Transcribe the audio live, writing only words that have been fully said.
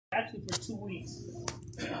actually for 2 weeks.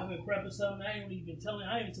 I've been prepping something. I ain't really been telling.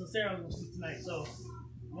 I ain't even tell Sarah I'm gonna speak tonight. So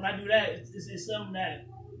when I do that, it's something that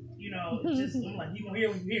it's just I'm like you gonna hear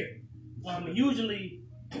when you hear it. And usually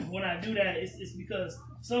when I do that, it's because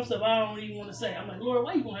some stuff I don't even want to say. I'm like, Lord,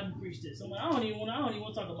 why you gonna have me preach this? I'm like, I don't even want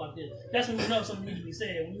to talk about this. That's when you know something needs to be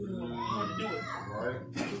said when you want to do it. Right.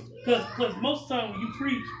 Because most of the time when you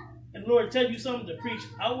preach and the Lord tells you something to preach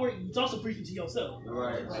outward, it's also preaching to yourself.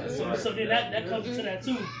 Right. So then that comes into that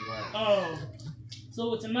too. Right.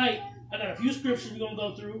 So tonight I got a few scriptures we're gonna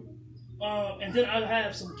go through, and then I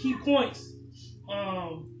have some key points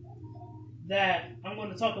that I'm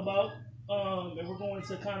going to talk about, and we're going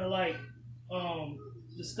to kind of like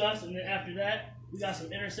discuss, and then after that we got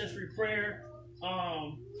some intercessory prayer,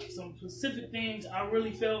 some specific things I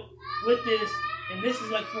really felt with this, and this is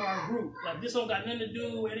like for our group. Like this don't got nothing to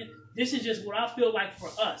do with it. This is just what I feel like for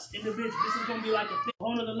us individually. This is going to be like a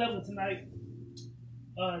whole other level tonight.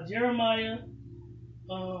 Jeremiah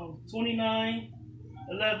 29:11.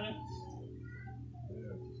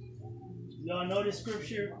 Y'all know this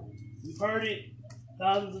scripture. You've heard it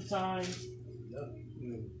thousands of times.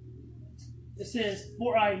 It says,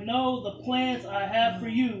 "For I know the plans I have for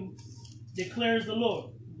you, declares the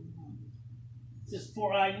Lord." It says,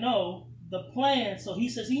 "For I know the plans." So he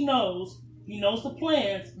says he knows the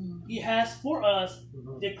plans he has for us,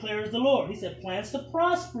 declares the Lord. He said, plans to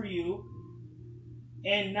prosper you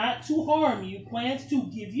and not to harm you, plans to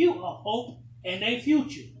give you a hope and a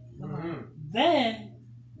future. Then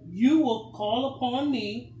you will call upon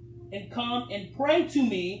me and come and pray to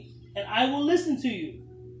me, and I will listen to you.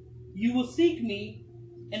 You will seek me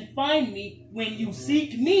and find me when you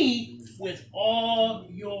seek me with all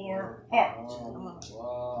your heart.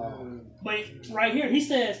 Wow. But right here, he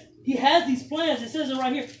says he has these plans. It says it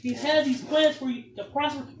right here. He has these plans for you to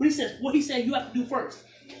prosper. But he says, what he said you have to do first.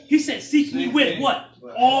 He said, seek me with what?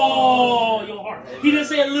 All your heart. He didn't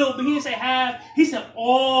say a little bit. He didn't say half. He said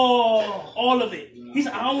all of it. He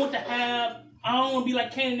said, I don't want to have. I don't want to be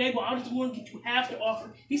like Cain and Abel. I just want to get you half the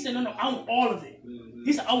offer. He said, no, I want all of it.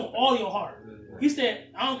 He said, I want all your heart. He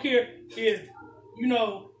said, I don't care if,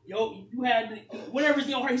 you had whatever's in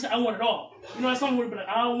your heart. He said, I want it all. You know that song would be like,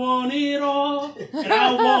 I want it all, and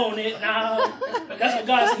I want it now. That's what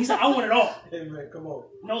God said. He said, I want it all. Amen. Come on.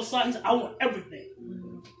 No side. He said, I want everything.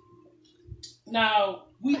 Now,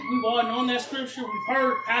 we've all known that scripture. We've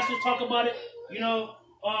heard pastors talk about it,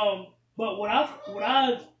 but what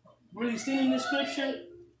I've really seen in this scripture,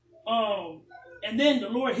 and then the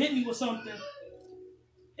Lord hit me with something,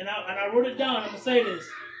 and I wrote it down. I'm going to say this.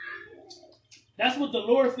 That's what the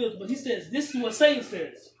Lord feels, but he says, this is what Satan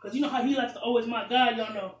says. Because you know how he likes to always mock God,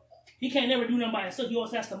 y'all know. He can't never do nothing by himself. He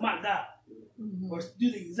always has to mock God. Or do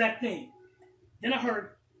the exact thing. Then I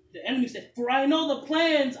heard the enemy say, for I know the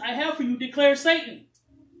plans I have for you, declares Satan.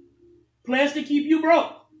 Plans to keep you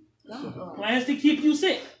broke. Plans to keep you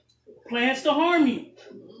sick. Plans to harm you.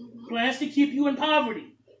 Plans to keep you in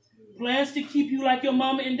poverty. Plans to keep you like your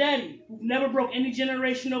mama and daddy, who never broke any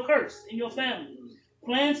generational curse in your family.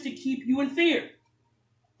 Plans to keep you in fear.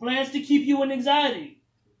 Plans to keep you in anxiety.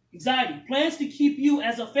 Plans to keep you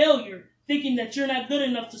as a failure, thinking that you're not good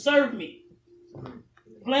enough to serve me.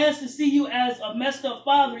 Plans to see you as a messed up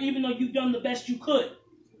father, even though you've done the best you could.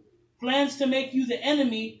 Plans to make you the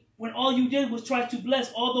enemy when all you did was try to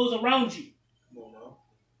bless all those around you.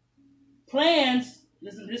 Plans,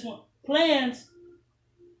 listen to this one, plans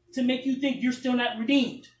to make you think you're still not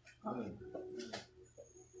redeemed.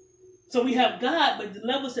 So we have God, but the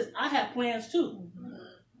level says, I have plans too.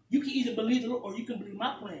 You can either believe the Lord or you can believe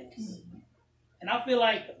my plans. And I feel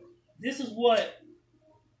like this is what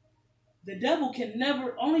the devil can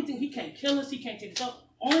never, only thing he can't kill us, he can't take us out.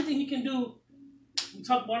 Only thing he can do, we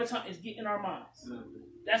talk about all the time, is get in our minds.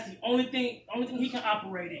 That's the only thing he can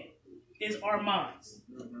operate in is our minds.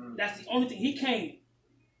 That's the only thing he can't.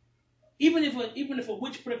 Even if a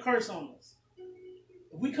witch put a curse on us,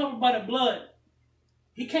 if we covered by the blood,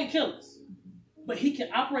 he can't kill us. But he can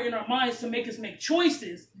operate in our minds to make us make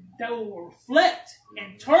choices that will reflect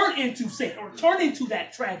and turn into sin or turn into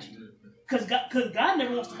that tragedy. Because God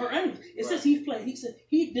never wants to hurt anyone. It says he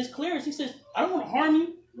declares, he says, I don't want to harm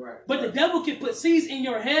you. But the devil can put seeds in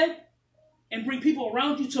your head and bring people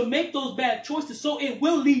around you to make those bad choices, so it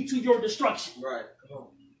will lead to your destruction. Right.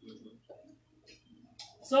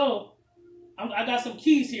 So I got some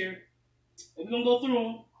keys here. And we're going to go through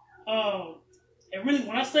them. And really,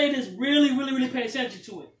 when I say this, really, really, really pay attention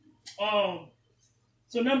to it.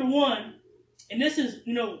 So number one, and this is,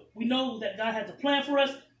 we know that God has a plan for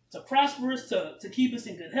us, to prosper us, to keep us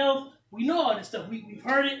in good health. We know all this stuff. We've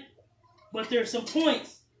heard it. But there's some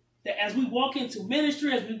points that as we walk into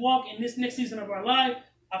ministry, as we walk in this next season of our life,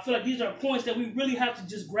 I feel like these are points that we really have to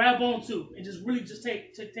just grab onto and just really just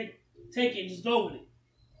take it and just go with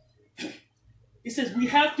it. It says we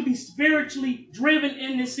have to be spiritually driven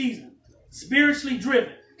in this season. Spiritually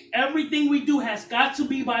driven. Everything we do has got to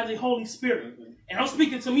be by the Holy Spirit. And I'm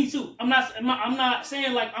speaking to me too. I'm not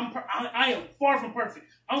saying like I am far from perfect.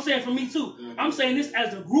 I'm saying for me too. I'm saying this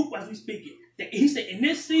as a group as we speak it. That he said in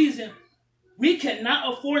this season, we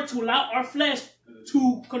cannot afford to allow our flesh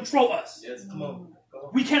to control us. Yes, come on.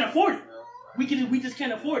 We can't afford it. We just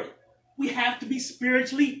can't afford it. We have to be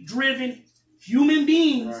spiritually driven human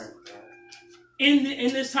beings in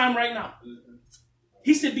this time right now.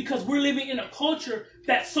 He said because we're living in a culture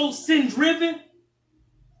that's so sin driven,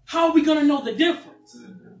 how are we going to know the difference?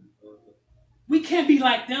 We can't be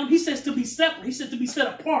like them. He says to be separate. He said to be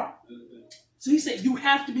set apart. So he said you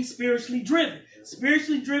have to be spiritually driven.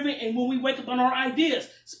 Spiritually driven, and when we wake up on our ideas,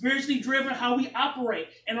 spiritually driven how we operate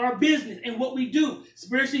in our business and what we do,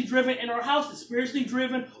 spiritually driven in our houses, spiritually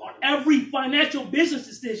driven on every financial business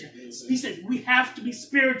decision. He said we have to be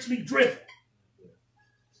spiritually driven.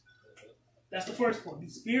 That's the first point. Be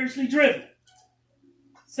spiritually driven.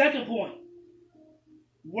 Second point,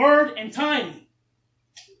 word and timing.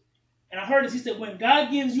 And I heard this. He said when God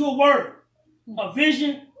gives you a word, a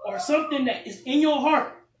vision, or something that is in your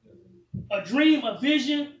heart, a dream, a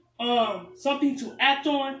vision, something to act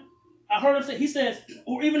on. I heard him say, he says,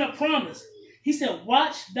 or even a promise. He said,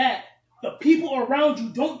 watch that the people around you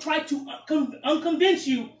don't try to unconvince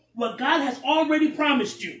you what God has already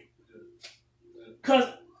promised you. Because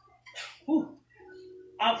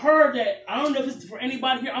I've heard that, I don't know if it's for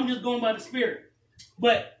anybody here, I'm just going by the Spirit.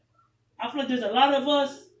 But I feel like there's a lot of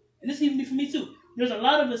us, and this even be for me too, there's a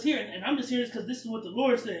lot of us here, and I'm just hearing this because this is what the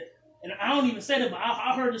Lord said. And I don't even say that, but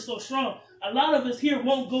I heard it so strong. A lot of us here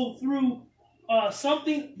won't go through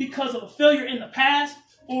something because of a failure in the past,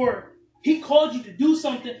 or he called you to do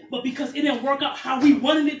something, but because it didn't work out how we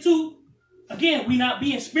wanted it to, again, we not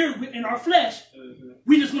being spirit in our flesh,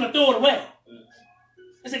 we just want to throw it away.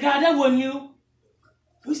 I said, God, that wasn't you.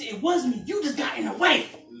 We said, it was me. You just got in the way.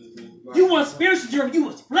 You weren't spiritually driven, you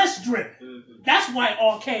was flesh driven. That's why it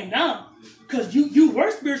all came down. Because you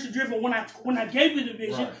were spiritually driven when I gave you the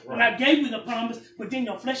vision, when I gave you the promise, but then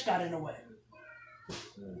your flesh got in the way.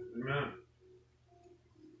 Amen.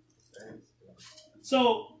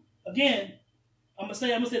 So again, I'm gonna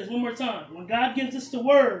say this one more time. When God gives us the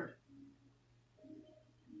word,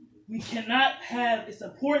 we cannot have, it's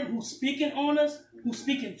important who's speaking on us, who's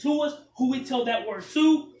speaking to us, who we tell that word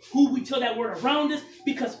to, who we tell that word around us,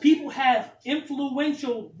 because people have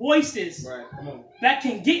influential voices that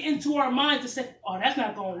can get into our minds and say, oh, that's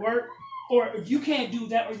not going to work, or you can't do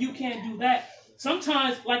that, or you can't do that.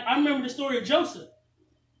 Sometimes, like I remember the story of Joseph.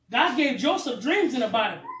 God gave Joseph dreams in the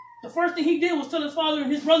Bible. The first thing he did was tell his father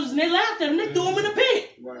and his brothers, and they laughed at him. They threw him in a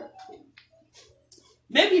pit. Right.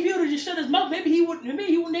 Maybe if he would have just shut his mouth, maybe they wouldn't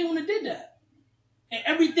have did that. And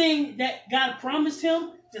everything that God promised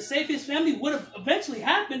him to save his family would have eventually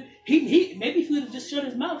happened. Maybe if he would have just shut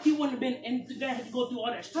his mouth, he wouldn't have been, and the guy had to go through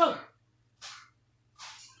all that struggle.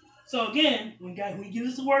 So again, when he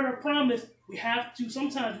gives us a word or a promise, we have to,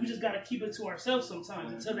 sometimes we just got to keep it to ourselves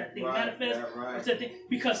sometimes until that thing manifests.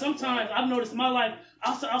 Because sometimes I've noticed in my life,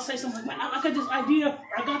 I'll say something like, I got this idea,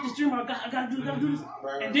 or I got this dream, or I got to do this.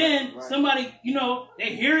 And then somebody,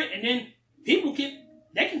 they hear it, and then people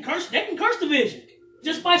they can curse the vision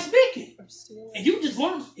just by speaking. And you just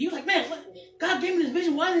want to, you're like, man, God gave me this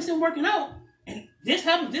vision, why isn't it working out? And this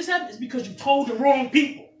happened, it's because you told the wrong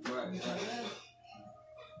people. Right.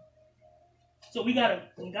 So we gotta,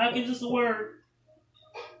 when God gives us a word,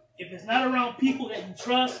 if it's not around people that you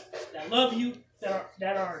trust, that love you, that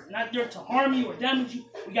are not there to harm you or damage you,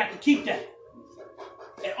 we got to keep that.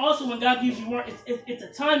 And also when God gives you word, it's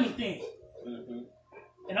a timing thing. Mm-hmm.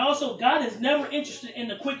 And also God is never interested in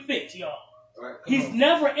the quick fix, y'all. Right. He's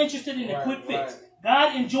never interested in the quick fix.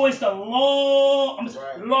 God enjoys the long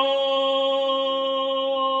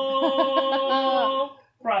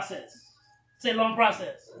process. Say long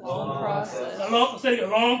process. Long process. Say a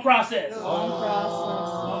long process.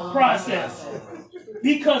 Long process.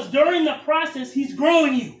 Because during the process, he's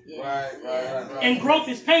growing you. Right. And growth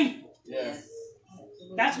is painful. Yes.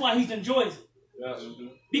 That's why he enjoys it. Yes.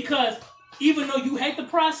 Because even though you hate the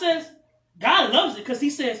process, God loves it because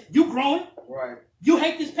he says, you growing. Right. You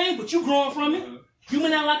hate this pain, but you growing from it. You may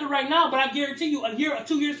not like it right now, but I guarantee you a year or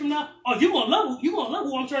 2 years from now, you're gonna love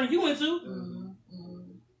who I'm turning you into. Mm-hmm.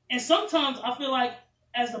 And sometimes I feel like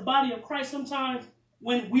as the body of Christ, sometimes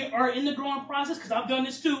when we are in the growing process, because I've done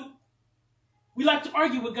this too, we like to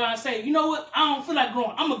argue with God and say, you know what, I don't feel like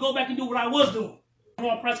growing. I'm going to go back and do what I was doing.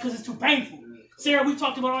 Growing process because it's too painful. Sarah, we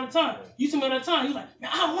talked about it all the time. You tell me all the time. You're like, man,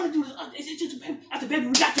 I don't want to do this. It's just a baby. I said, baby,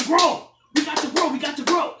 we got to grow. We got to grow. We got to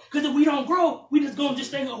grow. Because if we don't grow, we just going to just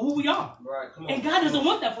stay who we are. Right. Come on. And God doesn't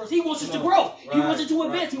want that for us. He wants us to grow. Right. He wants us to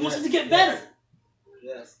advance. He wants us to get better.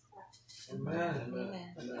 Yes. Amen.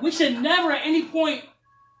 We should never at any point,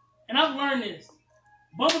 and I've learned this,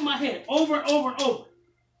 bumping my head over and over and over.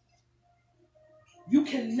 You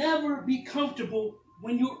can never be comfortable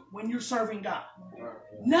when you're serving God.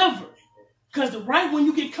 Never. Because right when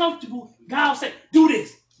you get comfortable, God will say, do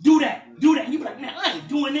this, do that, do that. And you be like, man, I ain't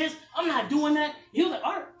doing this. I'm not doing that. He'll be like,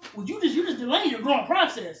 all right, well, you're just delaying your growing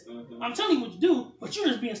process. I'm telling you what to do, but you're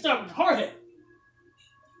just being stubborn and hard-headed.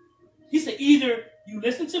 He said, either you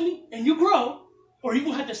listen to me and you grow, or you're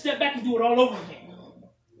going to have to step back and do it all over again.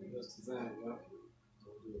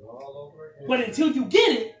 But until you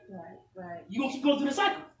get it, you're going to keep going through the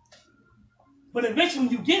cycle. But eventually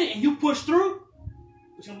when you get it and you push through,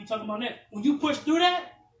 which I'm going to be talking about next, when you push through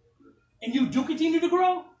that and you do continue to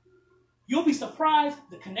grow, you'll be surprised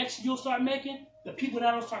the connection you'll start making, the people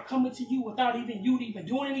that will start coming to you without you even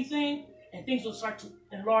doing anything, and things will start to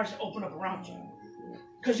enlarge and open up around you.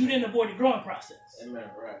 Because you didn't avoid the growing process. Amen.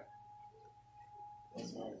 Right.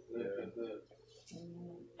 That's right. Good.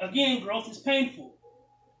 Again, growth is painful.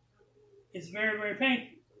 It's very, very painful.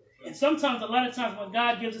 And sometimes, a lot of times, when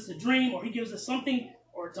God gives us a dream, or He gives us something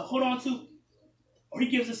or to hold on to, or He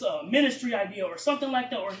gives us a ministry idea or something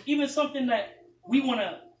like that, or even something that we want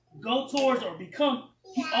to go towards or become,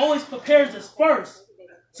 He always prepares us first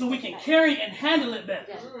so we can carry and handle it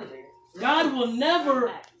better. God will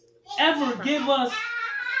never, ever give us.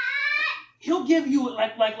 He'll give you,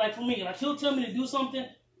 like for me, like He'll tell me to do something,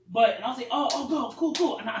 and I'll say, oh, go,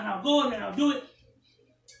 cool, and I'll go and I'll do it.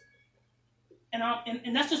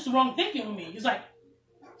 And that's just the wrong thinking for me. It's like,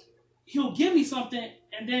 He'll give me something,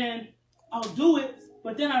 and then I'll do it,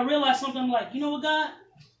 but then I realize something, I'm like, you know what, God?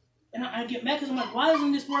 And I get mad because I'm like, why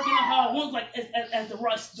isn't this working out how I want, like, at the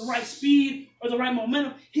right speed or the right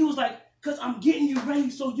momentum? He was like, because I'm getting you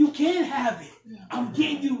ready so you can have it. I'm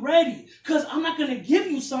getting you ready. Because I'm not going to give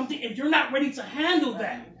you something if you're not ready to handle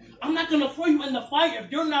that. I'm not going to throw you in the fire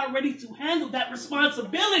if you're not ready to handle that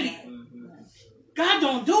responsibility. God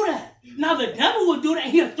don't do that. Now the devil will do that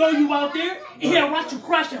and he'll throw you out there and he'll watch you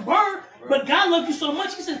crash and burn. But God loves you so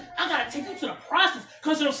much, He said, I got to take you to the process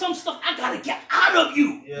because there's some stuff I got to get out of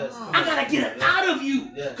you. Yes. I got to get it out of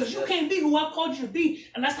you because you can't be who I called you to be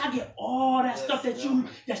unless I get all that stuff that you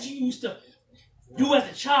used to do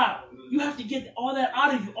as a child. You have to get all that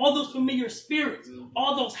out of you, all those familiar spirits,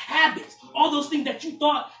 all those habits, all those things that you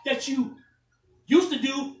thought that you used to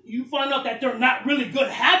do. You find out that they're not really good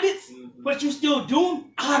habits, but you still do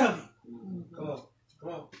them, out of it. Come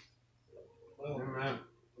on. Amen.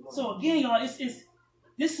 So again, y'all,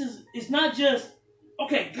 it's not just,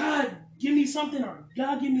 okay, God give me something or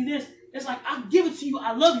God give me this. It's like, I'll give it to you.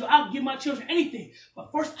 I love you. I'll give my children anything.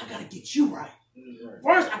 But first, I got to get you right.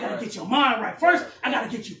 First, I got to get your mind right. First, I got to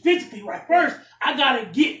get you physically right. First, I got to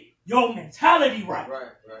get your mentality right.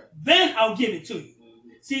 Then I'll give it to you.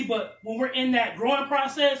 See, but when we're in that growing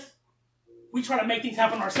process, we try to make things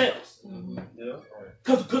happen ourselves.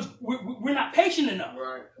 Because we're not patient enough.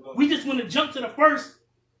 We just want to jump to the first.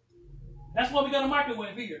 That's why we got a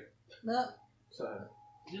microwave here.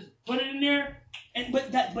 Just put it in there, but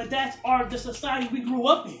that's the society we grew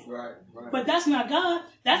up in. Right. But that's not God.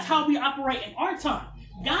 That's how we operate in our time.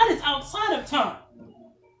 God is outside of time.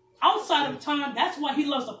 Outside of time, that's why He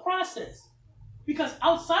loves the process. Because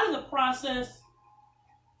outside of the process,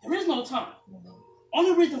 there is no time.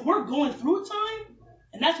 Only reason we're going through time,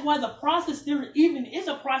 and that's why the process there even is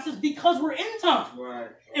a process, because we're in time. Right.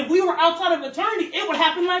 If we were outside of eternity, it would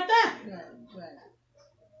happen like that. Right.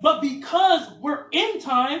 But because we're in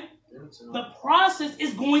time, the process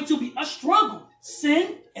is going to be a struggle.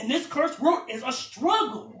 Sin in this cursed world is a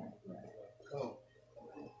struggle.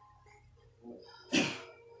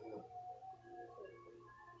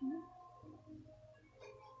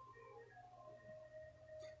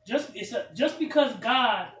 Just because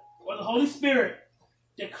God or the Holy Spirit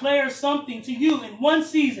declares something to you in one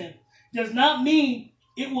season does not mean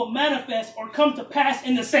it will manifest or come to pass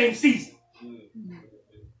in the same season.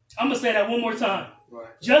 I'm going to say that one more time. Right.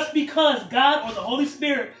 Just because God or the Holy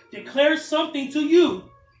Spirit declares something to you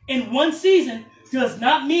in one season does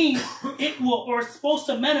not mean it will or is supposed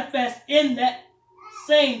to manifest in that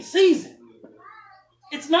same season.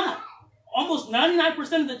 It's not. Almost 99%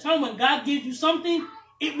 of the time when God gives you something,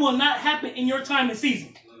 it will not happen in your time and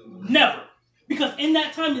season. Never. Because in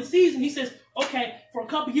that time and season, He says, okay, for a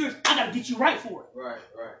couple years, I got to get you right for it. Right.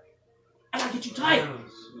 I got to get you tight.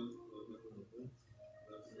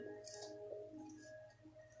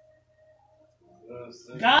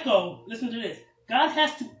 God, listen to this. God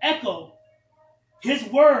has to echo his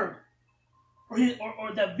word or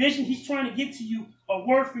the vision he's trying to give to you, a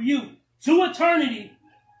word for you, to eternity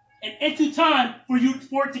and into time for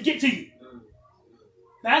it to get to you.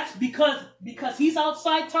 That's because he's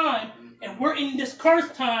outside time and we're in this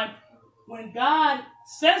cursed time. When God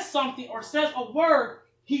says something or says a word,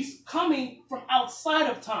 he's coming from outside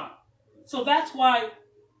of time. So that's why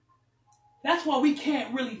we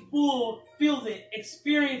can't really feel the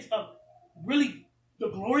experience of really the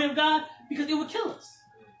glory of God, because it would kill us.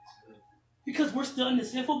 Because we're still in the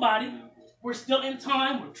sinful body, we're still in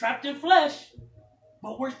time, we're trapped in flesh,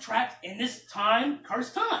 but we're trapped in this time,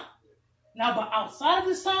 cursed time. Now, but outside of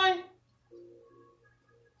this time,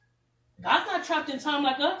 God's not trapped in time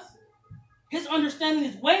like us. His understanding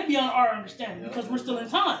is way beyond our understanding because we're still in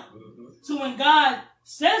time. So when God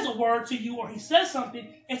says a word to you or he says something,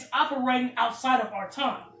 it's operating outside of our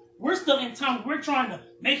time. We're still in time. We're trying to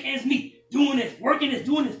make ends meet, doing this, working this,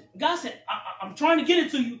 doing this. God said, I'm trying to get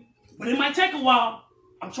it to you, but it might take a while.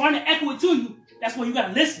 I'm trying to echo it to you. That's why you got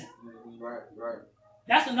to listen. Right.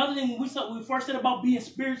 That's another thing when we first said about being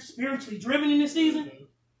spiritually driven in this season.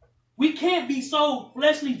 We can't be so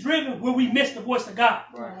fleshly driven where we miss the voice of God.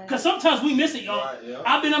 Because sometimes we miss it, y'all. Right, yeah.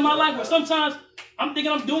 I've been in my life where sometimes I'm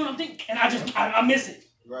thinking and I miss it.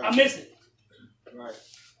 Right. I miss it. Right.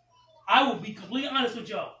 I will be completely honest with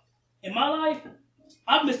y'all. In my life,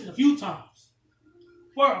 I've missed it a few times.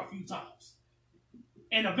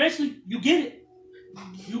 And eventually, you get it.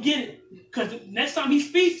 You get it. Because next time he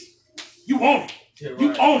speaks, you own it. Yeah, right,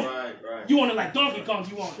 you own it. Right. You own it like Donkey Kong,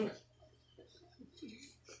 you own it.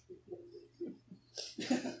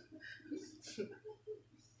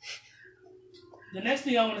 The next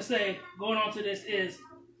thing I want to say, going on to this is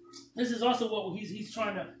also what he's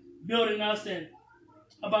trying to build in us, and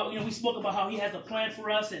about, we spoke about how he has a plan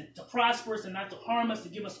for us and to prosper us and not to harm us, to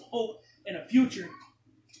give us hope and a future.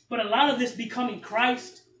 But a lot of this becoming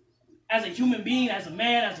Christ as a human being, as a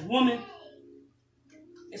man, as a woman,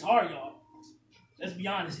 it's hard, y'all. Let's be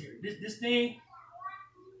honest here. This thing,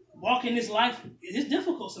 walking this life, is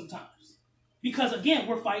difficult sometimes. Because, again,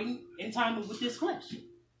 we're fighting in time with this flesh.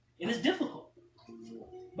 And it's difficult.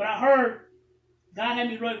 But I heard, God had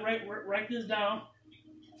me write this down.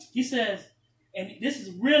 He says, and this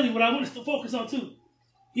is really what I want us to focus on too.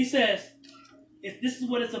 He says, this is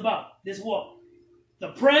what it's about, this walk. The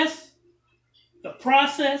press, the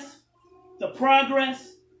process, the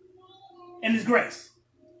progress, and his grace.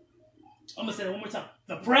 I'm going to say that one more time.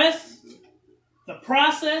 The press, the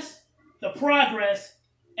process, the progress,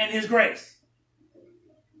 and his grace.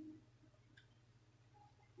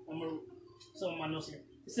 I'm going to some of my notes here.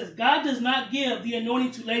 It says, God does not give the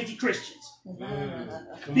anointing to lazy Christians.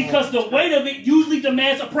 Because the weight of it usually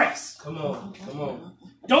demands a press. Come on.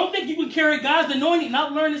 Don't think you can carry God's anointing. And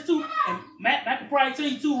I've learned this too. And Matt can probably tell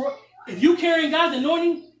you too. If you're carrying God's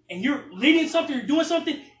anointing and you're leading something, you're doing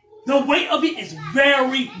something, the weight of it is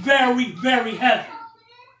very, very, very heavy.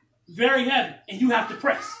 Very heavy. And you have to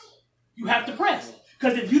press. You have to press.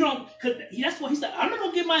 Because if you don't, that's what he said. I'm not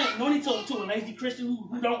going to give my anointing to a lazy Christian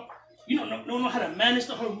who don't know how to manage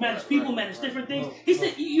people, manage different things. He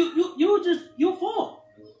said, you'll fall.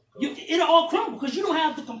 It'll all crumble because you don't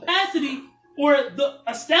have the capacity or the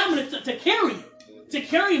stamina to carry it, to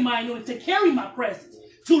carry my anointing, to carry my presence,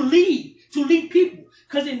 to lead people.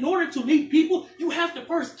 Because in order to lead people, you have to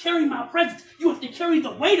first carry my presence. You have to carry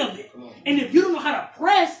the weight of it. And if you don't know how to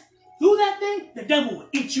press through that thing, the devil will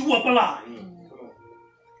eat you up alive.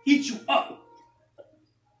 Eat you up.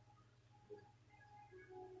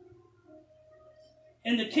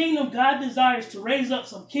 In the kingdom, God desires to raise up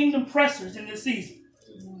some kingdom pressers in this season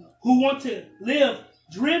who want to live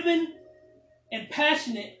driven and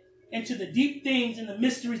passionate into the deep things and the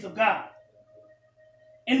mysteries of God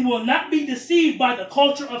and will not be deceived by the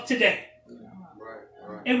culture of today.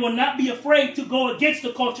 Right. And will not be afraid to go against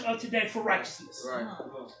the culture of today for righteousness. Right.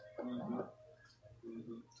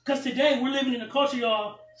 Because today we're living in a culture,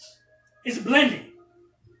 y'all, it's blending.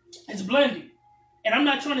 It's blending. And I'm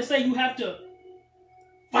not trying to say you have to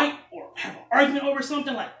fight or have an argument over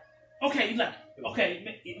something like,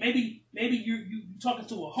 maybe you're talking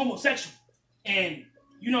to a homosexual and,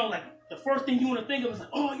 like the first thing you want to think of is like,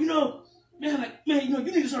 you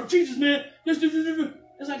need to serve Jesus, man.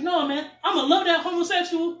 It's like, no, man, I'm going to love that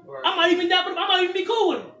homosexual. Right. I might even die, but I might even be cool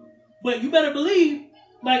with him. But you better believe,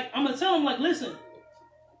 I'm going to tell him, listen,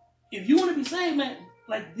 if you want to be saved, man,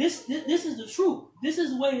 this is the truth. This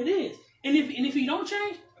is the way it is. And if he don't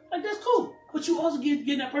change, that's cool. But you also give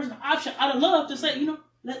that person an option out of love to say,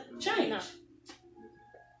 let change. No.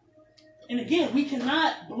 And again, we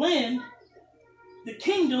cannot blend the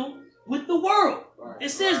kingdom with the world. Right, It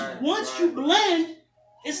says right, once right. you blend,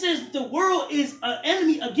 it says the world is an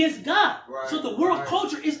enemy against God. Right, So the world right.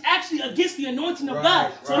 culture is actually against the anointing of Right,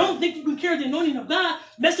 God. So right. don't think you can carry the anointing of God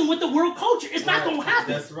messing with the world culture. It's not going to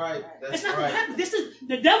happen. That's right. That's It's not right. going to happen.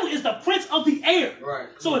 The devil is the prince of the air. Right.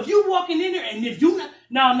 So if you walking in there and if you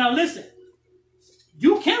now listen,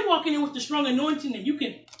 you can walk in there with the strong anointing and you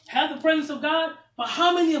can have the presence of God. But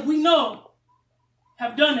how many of we know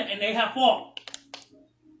have done it and they have fallen?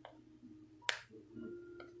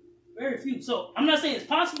 Very few. So I'm not saying it's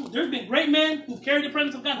possible. There's been great men who've carried the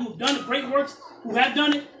presence of God, who've done the great works, who have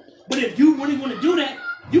done it. But if you really want to do that,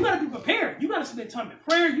 you got to be prepared. You got to spend time in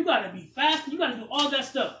prayer. You got to be fasting. You got to do all that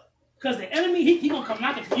stuff. Because the enemy, he going to come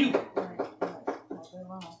knocking for you.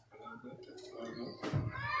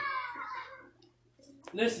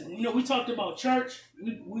 Listen, we talked about church.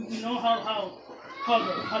 We know how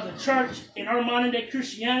the church in our modern day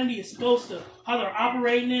Christianity is supposed to, how they're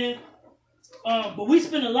operating in. But we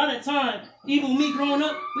spend a lot of time, even me growing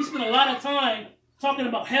up, we spend a lot of time talking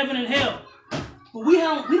about heaven and hell. But we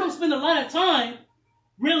don't spend a lot of time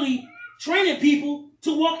really training people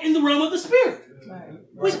to walk in the realm of the spirit. Right.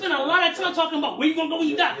 We spend a lot of time talking about where you're going to go when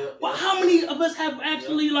you die. But how many of us have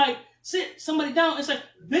actually sit somebody down and say,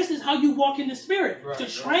 this is how you walk in the spirit, to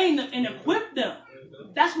train them and equip them.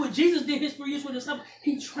 That's what Jesus did his 3 years with himself.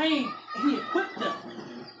 He trained and he equipped them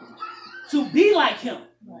to be like him.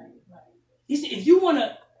 He said, if you want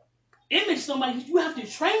to image somebody, you have to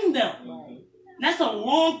train them. And that's a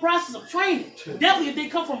long process of training. Definitely if they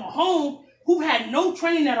come from a home who had no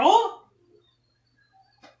training at all.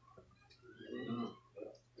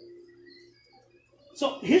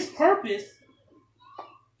 So his purpose,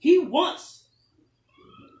 he wants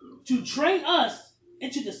to train us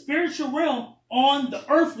into the spiritual realm on the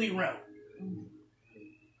earthly realm.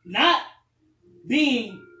 Not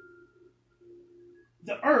being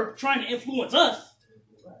the earth trying to influence us.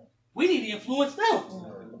 We need to influence them.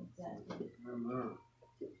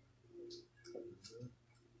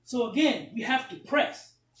 So again, we have to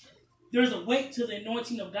press. There's a weight to the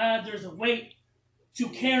anointing of God. There's a weight to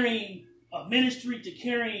carrying a ministry, to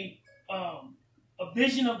carrying a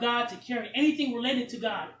vision of God, to carry anything related to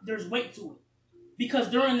God. There's weight to it. Because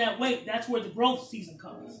during that weight, that's where the growth season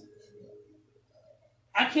comes.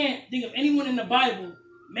 I can't think of anyone in the Bible,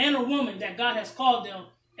 man or woman, that God has called them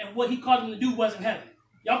and what he called them to do wasn't heaven.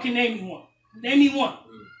 Y'all can name me one. Name me one.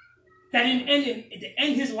 That in the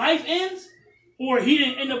end his life ends, or he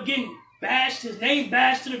didn't end up getting bashed, his name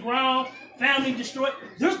bashed to the ground, family destroyed.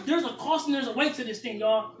 There's a cost and there's a weight to this thing,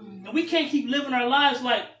 y'all. And we can't keep living our lives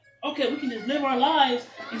like, okay, we can just live our lives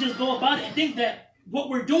and just go about it and think that what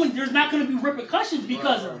we're doing, there's not going to be repercussions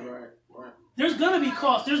because of it. There's going to be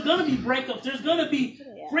costs. There's going to be breakups. There's going to be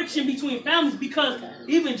friction between families because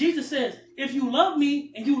even Jesus says, if you love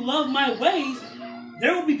me and you love my ways,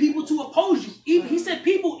 there will be people to oppose you. He said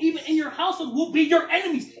people even in your household will be your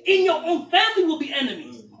enemies. In your own family will be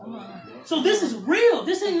enemies. So this is real.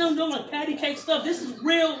 This ain't no like patty cake stuff. This is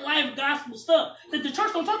real life gospel stuff that the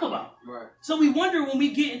church don't talk about. Right. So we wonder when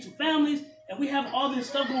we get into families and we have all this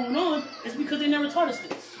stuff going on, it's because they never taught us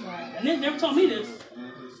this. Right. And they never taught me this.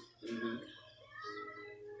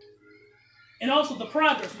 And also the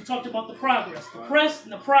progress. We talked about the progress. The press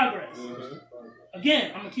and the progress.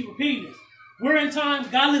 Again, I'm going to keep repeating this. We're in time.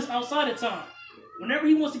 God lives outside of time. Whenever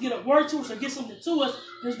he wants to get a word to us or get something to us,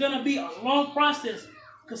 there's going to be a long process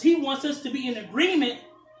because he wants us to be in agreement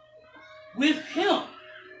with him.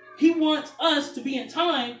 He wants us to be in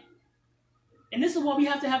time. And this is why we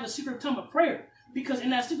have to have a secret time of prayer. Because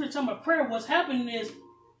in that secret time of prayer, what's happening is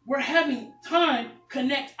we're having time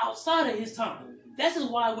connect outside of his time. This is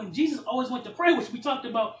why when Jesus always went to pray, which we talked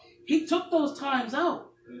about, he took those times out.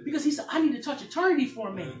 Because he said, I need to touch eternity for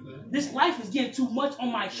a minute. This life is getting too much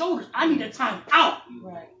on my shoulders. I need a time out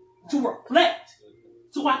to reflect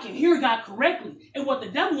so I can hear God correctly. And what the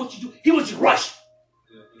devil wants you to do, he wants you to rush.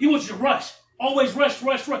 He wants you to rush. Always rush.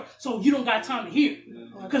 So you don't got time to hear.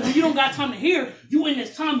 Because when you don't got time to hear, you in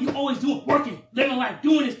this time, you always doing, working, living life,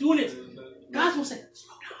 doing this. God's going to say,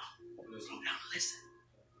 slow down,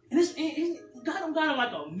 listen. And God don't got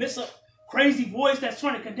like a mess up, crazy voice that's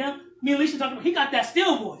trying to condemn. Me and Alicia talking about, he got that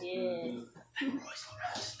still voice. Yeah. Like, Roy, slow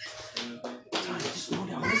down, just slow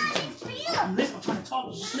down, listen to me. I'm listening, I'm trying to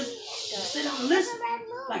talk, just listen. Just sit down and listen.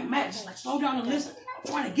 Like Matt, just like slow down and listen.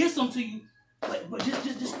 I'm trying to get something to you, but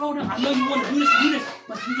just slow down. I know you want to do this,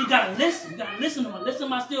 but you gotta listen. You gotta listen to me. Listen to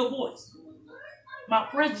my still voice. My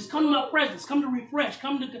presence, come to my presence, come to refresh,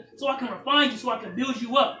 so I can refine you, so I can build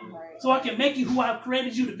you up, so I can make you who I've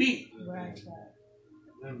created you to be. Right.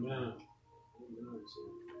 Amen.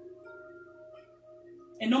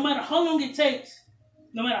 And no matter how long it takes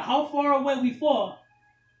No matter how far away we fall,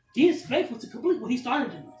 He is faithful to complete what He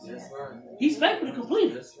started in us. That's right. He's faithful to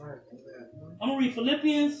complete it. That's right. I'm going to read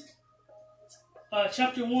Philippians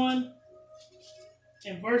chapter 1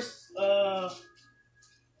 and verse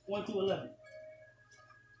 1 through 11.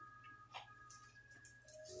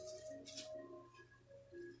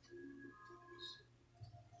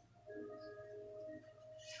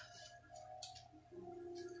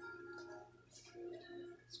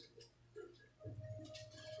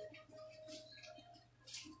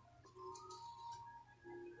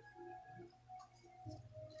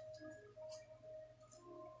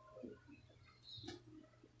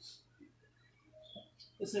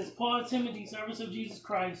 It says, Paul, Timothy, servants of Jesus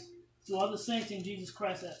Christ, to all the saints in Jesus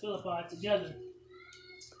Christ at Philippi, together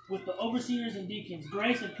with the overseers and deacons,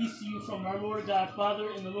 grace and peace to you from our Lord God,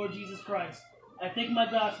 Father, and the Lord Jesus Christ. I thank my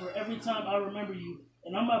God for every time I remember you,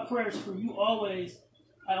 and on my prayers for you always.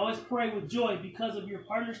 I always pray with joy because of your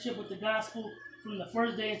partnership with the gospel from the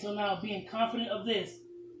first day until now, being confident of this,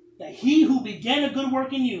 that He who began a good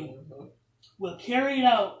work in you will carry it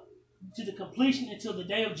out to the completion until the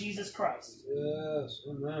day of Jesus Christ. Yes,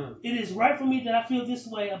 amen. It is right for me that I feel this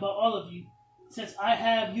way about all of you, since I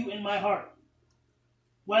have you in my heart.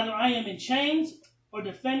 Whether I am in chains or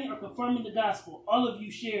defending or confirming the gospel, all of you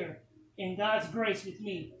share in God's grace with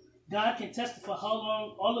me. God can testify how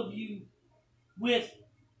long all of you with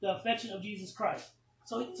the affection of Jesus Christ.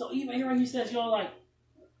 So even here He says, y'all, like,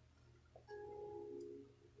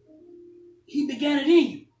 He began it in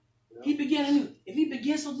you. He began in you. If He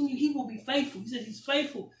begins something in you, He will be faithful. He says He's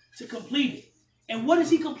faithful to complete it. And what is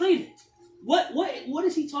He completed? What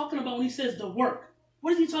is He talking about when He says the work?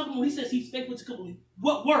 What is He talking about when He says He's faithful to complete?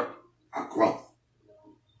 What work? Our growth.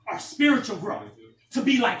 Our spiritual growth. To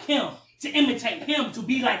be like Him. To imitate Him. To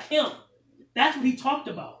be like Him. That's what He talked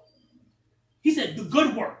about. He said the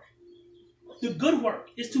good work. The good work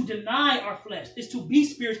is to deny our flesh. Is to be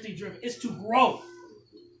spiritually driven. Is to grow.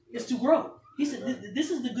 It's to grow. He said,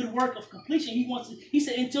 this is the good work of completion. He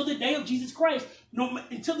said, until the day of Jesus Christ,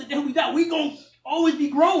 until the day we going to always be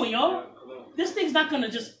growing, y'all. This thing's not going to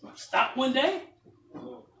just stop one day.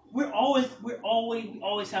 We always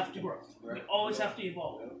have to grow. We always have to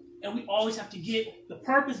evolve. And we always have to get the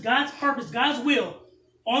purpose, God's will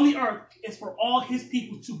on the earth is for all His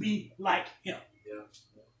people to be like Him.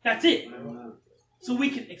 That's it. So we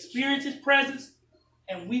can experience His presence.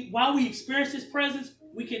 And while we experience His presence,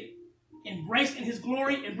 we can embrace in His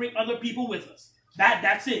glory and bring other people with us.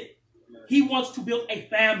 That's it. He wants to build a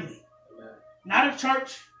family. Not a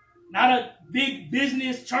church, not a big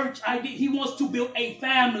business church idea. He wants to build a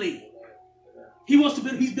family.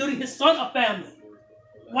 He's building His Son a family.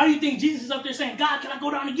 Why do you think Jesus is up there saying, God, can I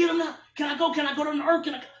go down and get him now? Can I go down to earth?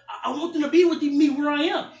 I want them to be with me where I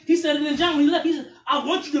am. He said it in John when He left. He said, I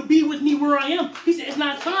want you to be with me where I am. He said, it's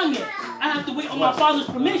not time yet. I have to wait on my Father's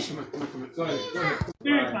permission. Go ahead.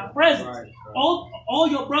 Experience my presence. Right. All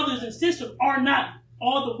your brothers and sisters are not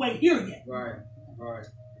all the way here yet. Right.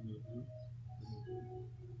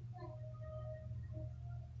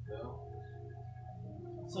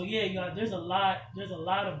 So yeah, y'all, there's a lot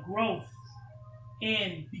of growth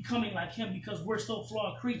in becoming like Him because we're so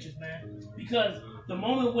flawed creatures, man. Because the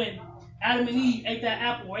moment when Adam and Eve ate that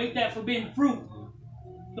apple or ate that forbidden fruit,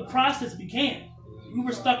 the process began. We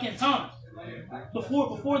were stuck in time.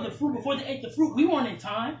 Before they ate the fruit, we weren't in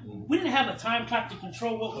time. We didn't have a time clock to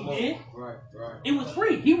control what we did. Right. It was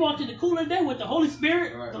free. He walked in the cool of the day with the Holy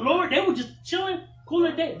Spirit, the Lord. They were just chilling, cool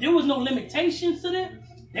of the day. There was no limitations to them.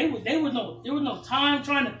 There was no time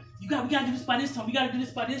trying to. We gotta do this by this time. We gotta do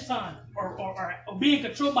this by this time, or being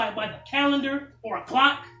controlled by the calendar or a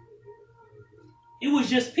clock. It was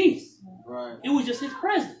just peace. Right. It was just His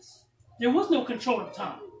presence. There was no control of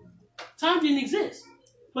time. Time didn't exist.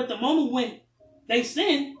 But the moment when they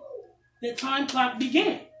sinned, the time clock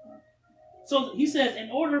began. So He says,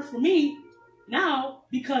 in order for me now,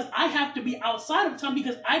 because I have to be outside of time,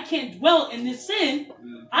 because I can't dwell in this sin,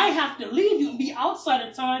 I have to leave you and be outside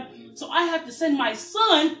of time. So I have to send my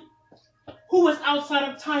Son, who was outside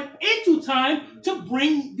of time, into time to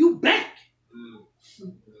bring you back.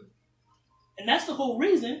 And that's the whole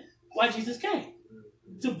reason why Jesus came.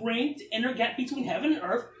 To enter gap between heaven and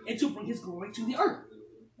earth and to bring His glory to the earth.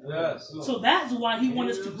 Yes. So that's why He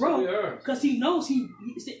wants us to grow. Because He knows He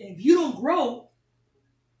said, if you don't grow,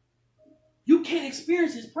 you can't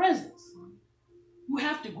experience His presence. You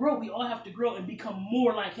have to grow. We all have to grow and become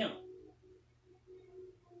more like Him.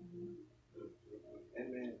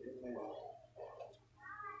 Amen.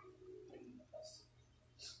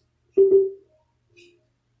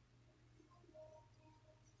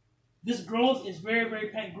 This growth is very, very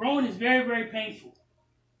painful. Growing is very, very painful.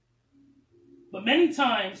 But many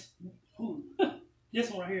times, this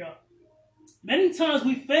one right here, many times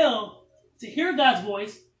we fail to hear God's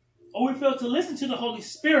voice, or we fail to listen to the Holy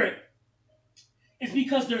Spirit. It's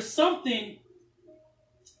because there's something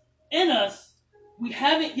in us we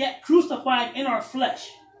haven't yet crucified in our flesh.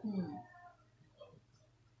 I'm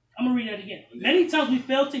going to read that again. Many times we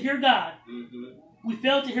fail to hear God. We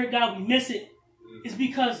fail to hear God. We miss it. It's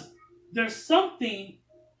because there's something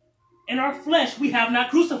in our flesh we have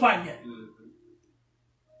not crucified yet.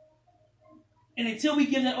 And until we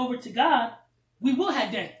give that over to God, we will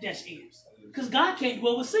have death ears. Because God can't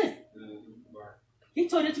dwell with sin. He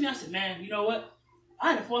told it to me. I said, man, you know what?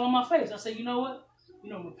 I had to fall on my face. I said, you know what?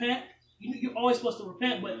 Repent. You're always supposed to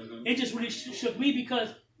repent. But it just really shook me because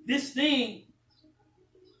this thing,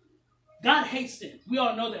 God hates sin. We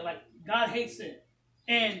all know that. Like, God hates sin.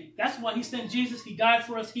 And that's why he sent Jesus. He died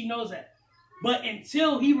for us. He knows that. But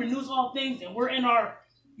until he renews all things and we're in our,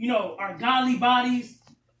 our godly bodies,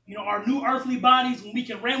 our new earthly bodies, when we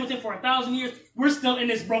can reign with him for 1,000 years, we're still in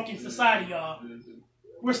this broken society, y'all.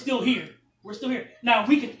 We're still here. We're still here. Now,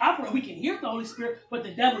 we can operate, we can hear the Holy Spirit, but the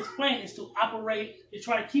devil's plan is to operate, to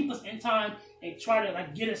try to keep us in time and try to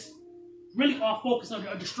get us really off focus on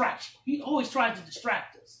a distraction. He always tries to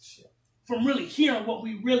distract us from really hearing what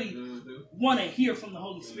we really want to hear from the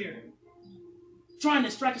Holy Spirit. Trying to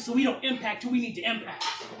distract us so we don't impact who we need to impact.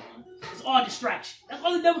 It's all distraction. That's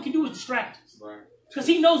all the devil can do is distract us. Because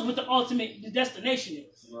he knows what the destination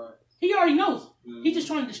is. He already knows. He's just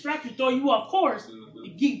trying to distract you, throw you off course, to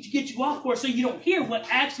get you off course so you don't hear what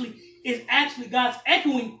is actually God's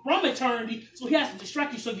echoing from eternity. So he has to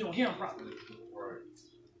distract you so you don't hear him properly.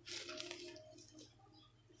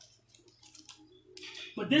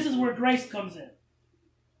 But this is where grace comes in.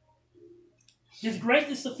 His grace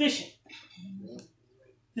is sufficient.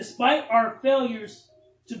 Despite our failures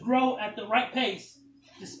to grow at the right pace,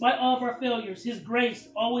 despite all of our failures, his grace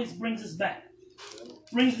always brings us back.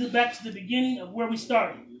 Brings us back to the beginning of where we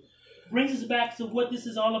started. Brings us back to what this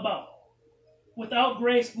is all about. Without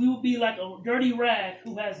grace, we will be like a dirty rag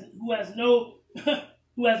who has no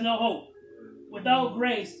hope. Without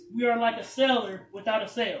grace, we are like a sailor without a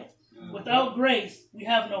sail. Without grace, we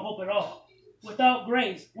have no hope at all. Without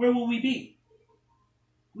grace, where will we be?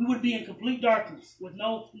 We would be in complete darkness with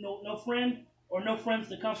no friend or no friends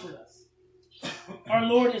to comfort us. Our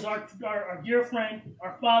Lord is our dear friend,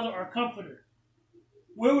 our Father, our comforter.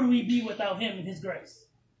 Where would we be without him and his grace?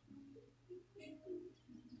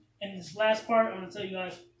 And this last part, I'm going to tell you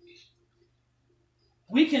guys,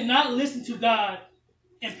 we cannot listen to God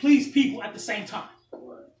and please people at the same time.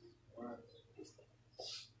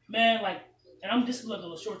 Man, and I'm just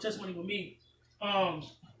looking at a short testimony with me.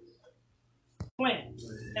 Plan.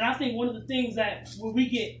 And I think one of the things that where we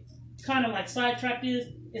get kind of sidetracked is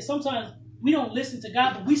sometimes we don't listen to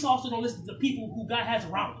God, but we also don't listen to the people who God has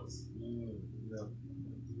around us.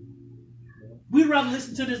 We'd rather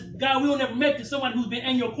listen to this guy we will never met than somebody who's been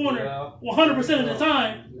in your corner 100% of the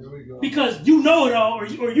time because you know it all or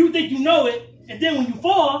you think you know it, and then when you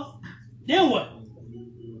fall, then what?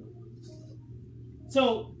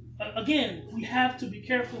 So, again, we have to be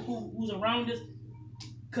careful who's around us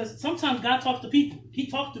because sometimes God talks to people. He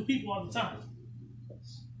talks to people all the time.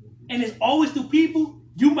 And it's always through people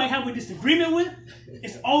you might have a disagreement with.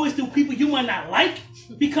 It's always through people you might not like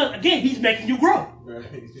because, again, he's making you grow.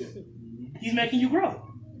 He's making you grow.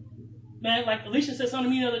 Man, like Alicia said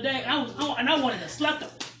something to me the other day, and I wanted to slap the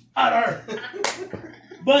out of her.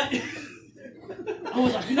 But I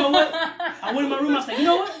was like, you know what? I went in my room, I said, you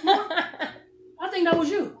know what? I think that was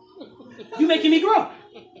you. You making me grow.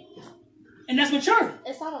 And that's maturity.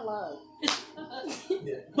 It's out of love.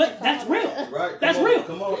 But that's real. Right. That's real.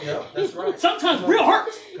 Come on, yeah, that's right. Sometimes real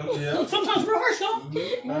hurts. Yeah. Sometimes real hurts, though.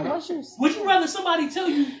 Would you rather somebody tell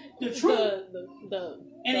you the truth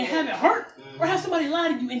and then have it hurt, or have somebody lie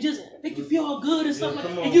to you and just make you feel all good and stuff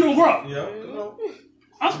and you don't grow? Yeah, come on.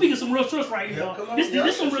 I'm speaking some real truth right here, y'all. This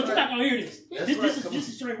is some real truth. You're not gonna hear this. This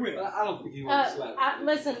is straight real. I don't think you want to slap.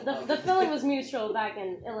 Listen, the feeling was mutual back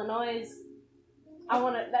in Illinois.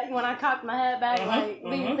 When I cocked my head back,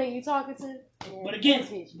 who you talking to? Yeah, but again,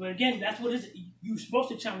 that's what it is. You're supposed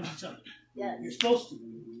to challenge each other. Yeah. You're supposed to.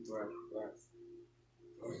 Right.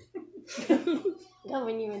 Not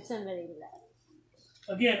when you intimidated that.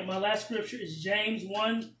 Again, my last scripture is James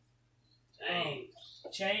 1.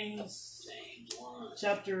 James 1.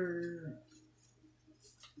 Chapter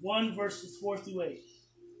 1, verses 4 through 8.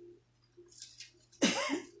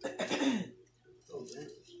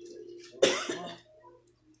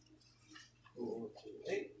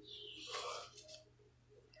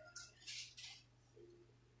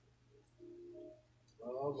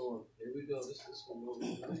 Oh, Lord. Here Here we go. This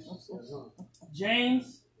one.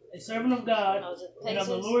 James, a servant of God and of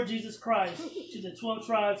the Lord Jesus Christ, to the 12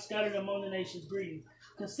 tribes scattered among the nations, greetings.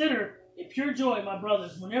 Consider it pure joy, my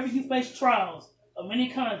brothers, whenever you face trials of many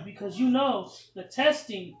kinds, because you know the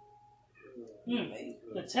testing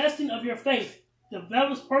of your faith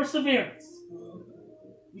develops perseverance.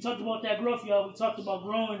 We talked about that growth, y'all. We talked about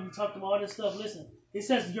growing. We talked about all this stuff. Listen, it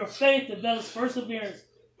says your faith develops perseverance.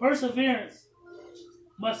 Perseverance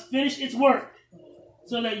must finish its work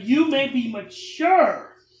so that you may be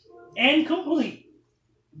mature and complete,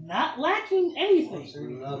 not lacking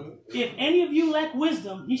anything. If any of you lack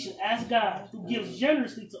wisdom, he should ask God, who gives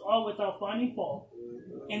generously to all without finding fault,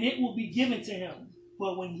 and it will be given to him.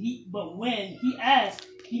 But when he asks,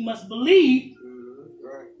 he must believe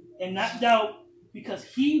and not doubt, because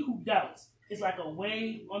he who doubts is like a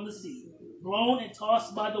wave on the sea, blown and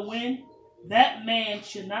tossed by the wind. That man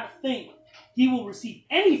should not think he will receive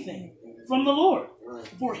anything from the Lord,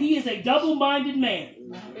 for he is a double-minded man,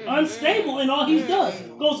 unstable in all he does,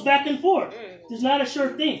 goes back and forth. It's not a sure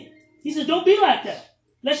thing. He says, don't be like that.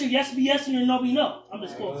 Let your yes be yes and your no be no. I'm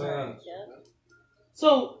just quoting.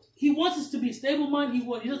 So he wants us to be stable-minded.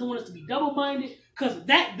 He doesn't want us to be double-minded, because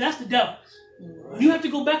that's the devil. You have to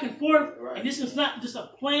go back and forth, and this is not just a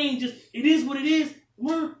plain, it is what it is.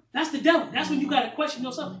 That's the devil. That's when you got to question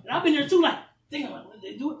yourself. And I've been there too, like, thinking, like, what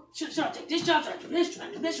did they do? Should I take this job? Should I do this? Should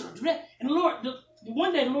I do this? Should I do that? And the Lord,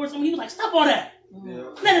 one day the Lord told me, he was like, stop all that. Yeah.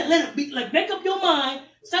 Let it be, like, make up your mind.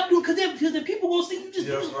 Stop doing, because then people won't see you just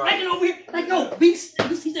hanging over here. Like, no, he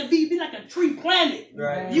said, be like a tree planted.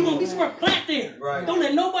 Right. You're going to be somewhere plant there. Right. Don't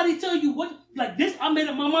let nobody tell you what, like this, I made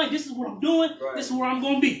up my mind. This is what I'm doing. Right. This is where I'm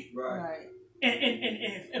going to be. Right. And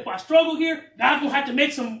if I struggle here, God's going to have to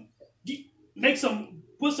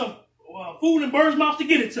put some food in birds' mouth to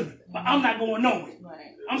get it to me. But I'm not going nowhere.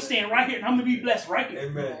 Right. I'm staying right here, and I'm going to be blessed right here.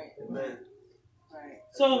 Amen. Amen.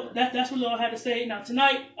 So that's what the Lord had to say. Now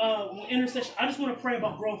tonight, intercession, I just want to pray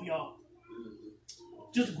about growth, y'all.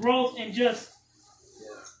 Just growth and just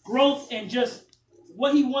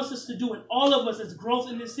what he wants us to do, and all of us as growth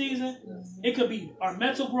in this season. It could be our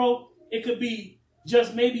mental growth. It could be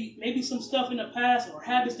just maybe some stuff in the past or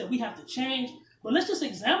habits that we have to change. But let's just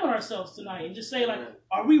examine ourselves tonight and just say, like,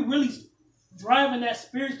 are we really driving that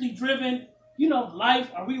spiritually driven,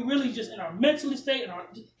 life? Are we really just in our mentally state and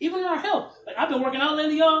even in our health? Like, I've been working out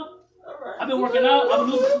lately, y'all. I've been working out. I've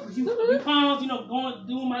been losing a few pounds,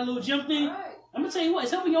 doing my little gym thing. I'm going to tell you what,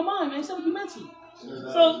 it's helping your mind, man. It's helping you mentally.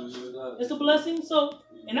 So it's a blessing. So,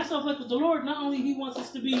 and that's what, like, with the Lord, not only he wants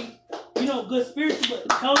us to be, good spiritually,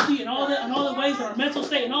 but healthy and all that, and all the ways of our mental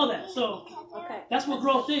state and all that. So that's what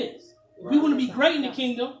growth is. If we want to be great in the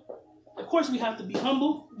kingdom, of course we have to be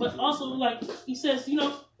humble, but also, like he says, he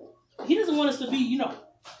doesn't want us to be,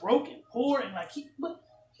 broken, poor, and but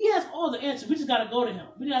he has all the answers. We just got to go to him.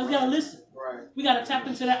 We got to listen. Right. We got to tap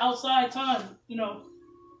into that outside time,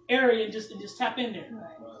 area and just tap in there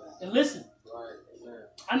and listen. Right.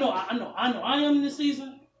 I know I am in this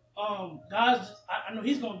season. I know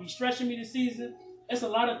he's going to be stretching me this season. It's a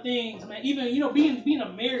lot of things, man. Even, being a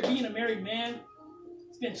married man,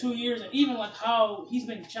 it's been 2 years, and even like how he's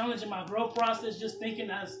been challenging my growth process, just thinking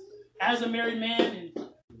as a married man, and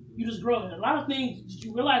you just grow. And a lot of things that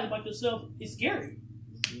you realize about yourself is scary.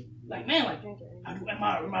 Like, man, am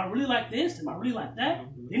I really like this? Am I really like that?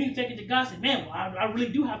 Then you take it to God and say, man, well, I really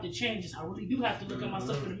do have to change this. I really do have to look at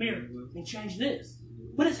myself in the mirror and change this.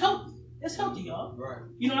 But it's healthy. It's healthy, y'all. Right.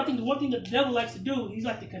 I think the one thing that the devil likes to do, he's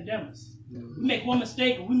like to condemn us. We make one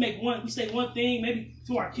mistake, or we say one thing, maybe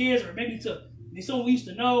to our kids, or maybe to someone we used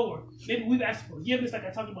to know, or maybe we've asked for forgiveness, like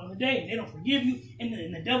I talked about today, and they don't forgive you, and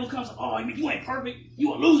the devil comes, oh, you ain't perfect,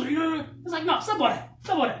 you a loser, It's like, no, stop all that.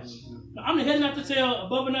 No, I'm the head, not the tail,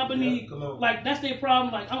 above and not beneath. Like, that's their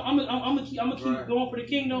problem. Like, I'm gonna keep going for the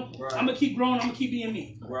kingdom. Right. I'm gonna keep growing. I'm gonna keep being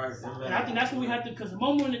me. Right. And I think that's what we have to, because the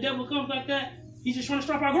moment when the devil comes like that, he's just trying to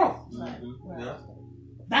stop our growth. Right. Yeah.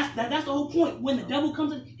 That's the whole point. When the devil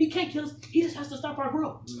comes in, he can't kill us. He just has to stop our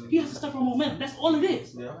growth. He has to stop our momentum. That's all it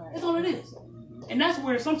is. Yeah. That's all it is. And that's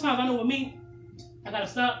where sometimes I know with me, I gotta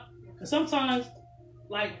stop. Because sometimes,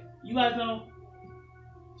 like, you guys know,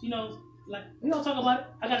 like, we don't talk about it.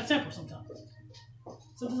 I got a temper sometimes.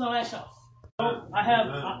 Sometimes I'll ask y'all.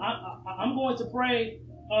 I'm going to pray,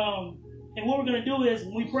 and what we're going to do is,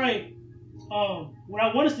 when we pray, what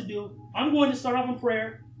I want us to do, I'm going to start off in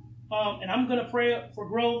prayer, and I'm going to pray for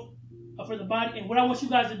growth for the body. And what I want you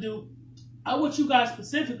guys to do, I want you guys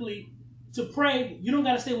specifically to pray. You don't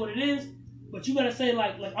got to say what it is, but you got to say,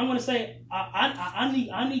 like I'm going to say,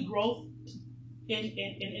 I need growth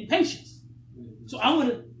in patience. So I'm going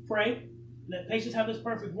to pray. Let patience have this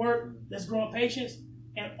perfect work. Let's grow in patience.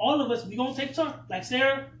 And all of us, we gonna take turn. Like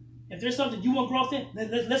Sarah, if there's something you want growth in,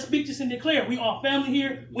 let's speak this and declare. We all family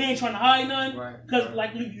here. We ain't trying to hide none. Because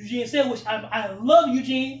like Eugene said, which I love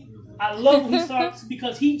Eugene. I love when he starts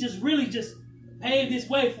because he just really just paved this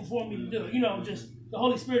way for me to do it. You know, just the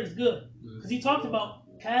Holy Spirit is good. Because he talked about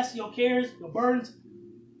cast your cares, your burdens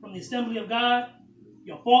from the assembly of God,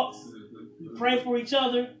 your faults. We pray for each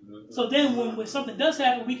other. So then when something does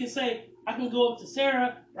happen, we can say, I can go up to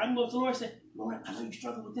Sarah, or I can go up to the Lord and say, Lord, I know you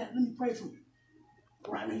struggle with that. Let me pray for you.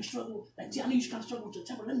 Or I know you struggle. I know you kind of struggle with your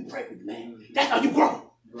temper. Let me pray for you, man. That's how you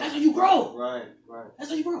grow. That's how you grow. Right. That's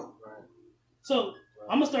how you grow. Right. So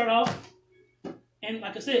I'm gonna start off, and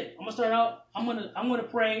like I said, I'm gonna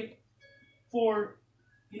pray for,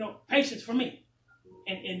 patience for me,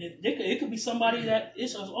 and it could be somebody that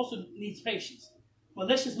also needs patience. But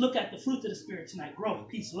let's just look at the fruit of the Spirit tonight: growth,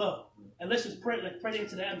 peace, love, and let's just pray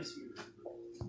into the atmosphere.